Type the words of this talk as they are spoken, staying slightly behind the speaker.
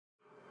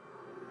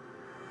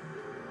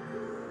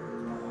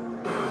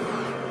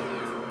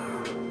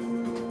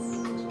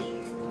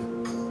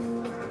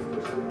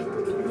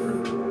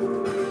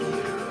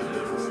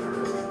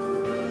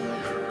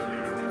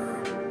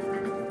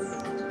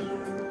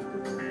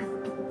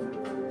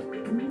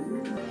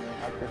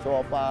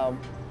4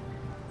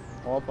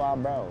 or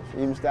 5 barrels.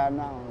 Even Staten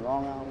Island,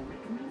 Long Island.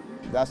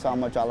 That's how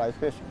much I like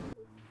fishing.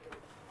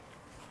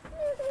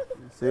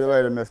 See you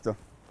later, mister.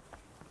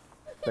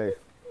 Safe.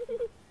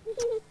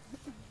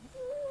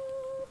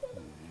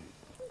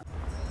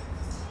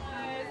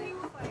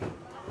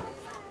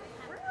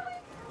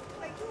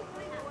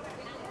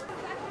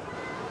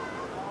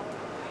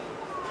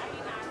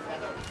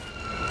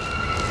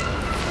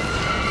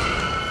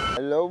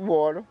 Hello,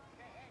 water.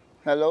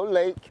 Hello,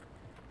 lake.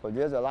 But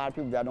there's a lot of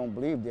people that don't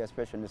believe they're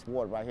fishing this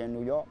water right here in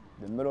New York,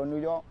 the middle of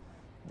New York.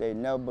 They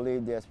never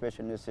believe they're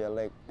fishing this here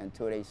lake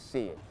until they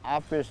see it. I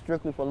fish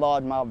strictly for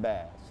largemouth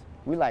bass.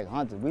 We like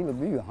hunters.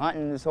 We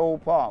hunting this whole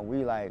park.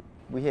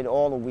 We hit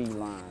all the weed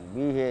lines.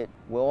 We hit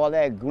where all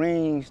that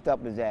green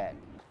stuff is at.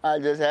 I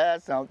just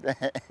had something.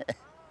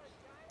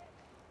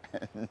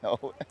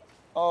 No.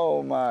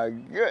 Oh my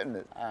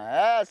goodness, I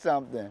had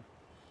something.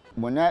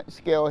 When that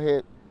scale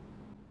hit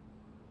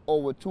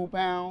over 2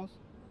 pounds,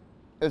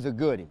 it's a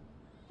goodie.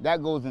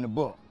 That goes in the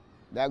book.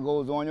 That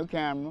goes on your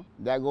camera,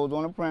 that goes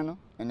on the printer,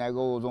 and that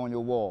goes on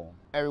your wall.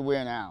 Everywhere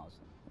in the house.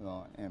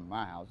 Well, in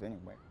my house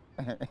anyway.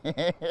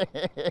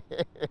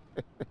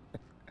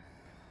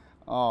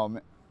 Oh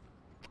man,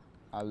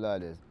 I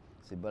love this.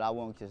 See, but I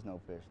won't kiss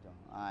no fish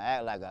though. I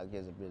act like I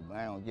kiss a fish, but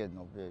I don't kiss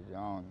no fish. I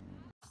don't.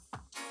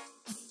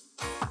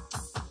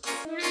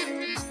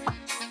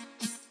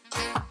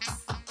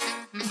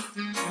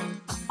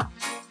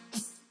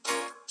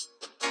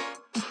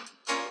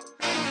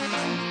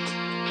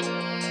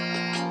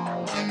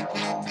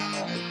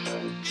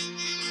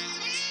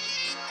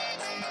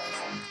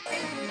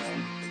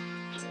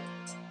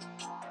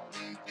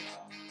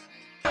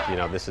 You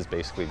know, this has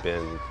basically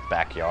been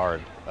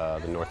backyard,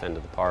 the north end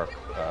of the park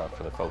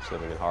for the folks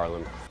living in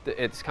Harlem.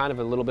 It's kind of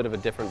a little bit of a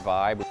different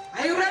vibe.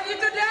 Are you ready to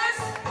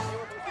dance?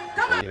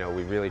 Come on! You know,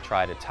 we really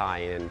try to tie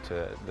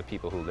into the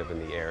people who live in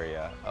the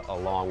area,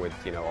 along with,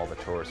 you know, all the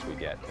tourists we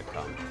get that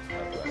come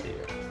throughout the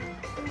year.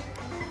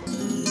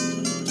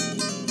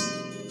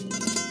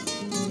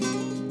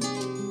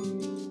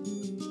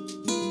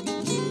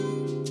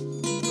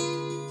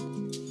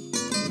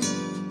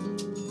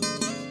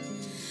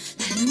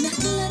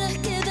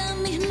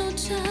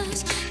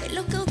 En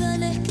los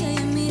caudales que hay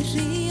en mis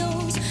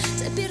ríos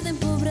se pierden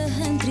pobres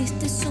en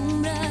tristes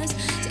sombras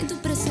sin tu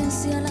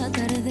presencia al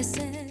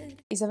atardecer.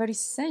 It's a very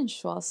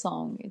sensual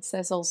song. It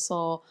says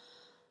also,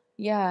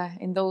 yeah,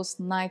 in those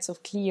nights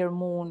of clear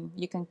moon,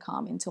 you can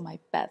come into my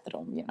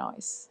bedroom, you know.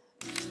 It's...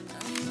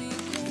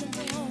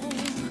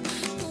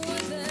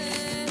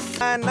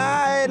 My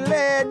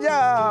nightly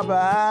job,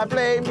 I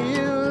play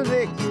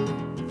music,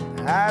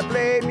 I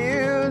play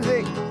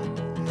music,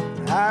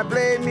 I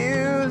play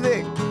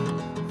music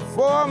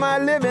for my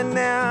living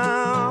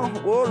now,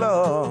 oh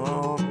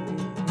Lord.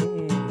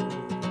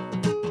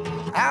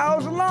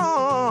 Hours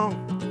long,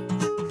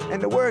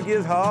 and the work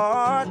is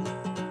hard.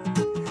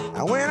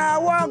 And when I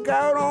walk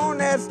out on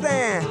that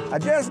stand, I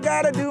just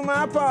gotta do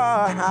my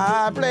part.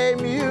 I play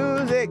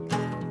music,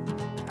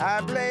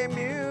 I play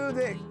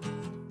music,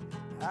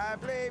 I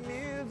play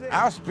music.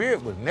 Our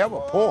spirit was never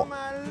poor.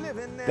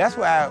 That's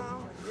why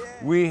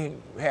we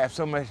have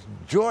so much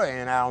joy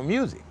in our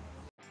music.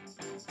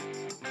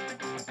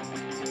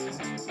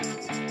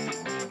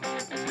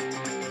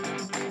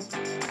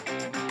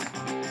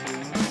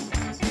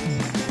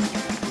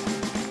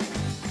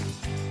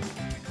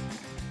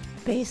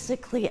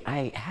 Basically,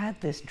 I had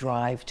this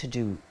drive to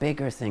do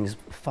bigger things,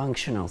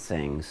 functional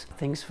things,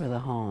 things for the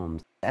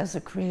home. As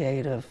a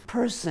creative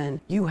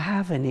person, you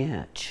have an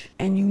itch,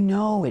 and you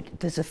know it,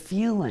 there's a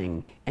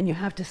feeling, and you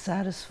have to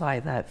satisfy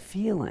that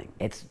feeling.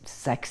 It's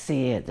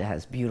sexy, it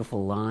has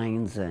beautiful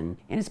lines, and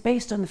it's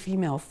based on the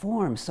female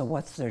form, so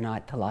what's there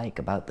not to like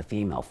about the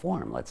female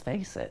form, let's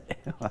face it.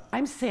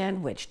 I'm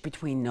sandwiched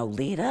between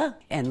Nolita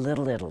and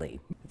Little Italy.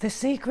 The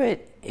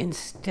secret in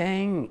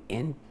staying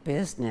in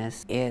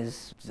business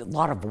is a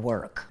lot of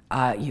work.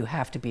 You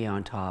have to be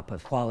on top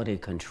of quality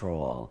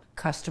control,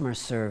 customer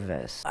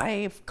service.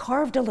 I've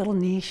carved a little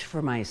niche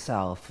for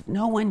myself.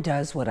 No one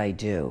does what I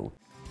do.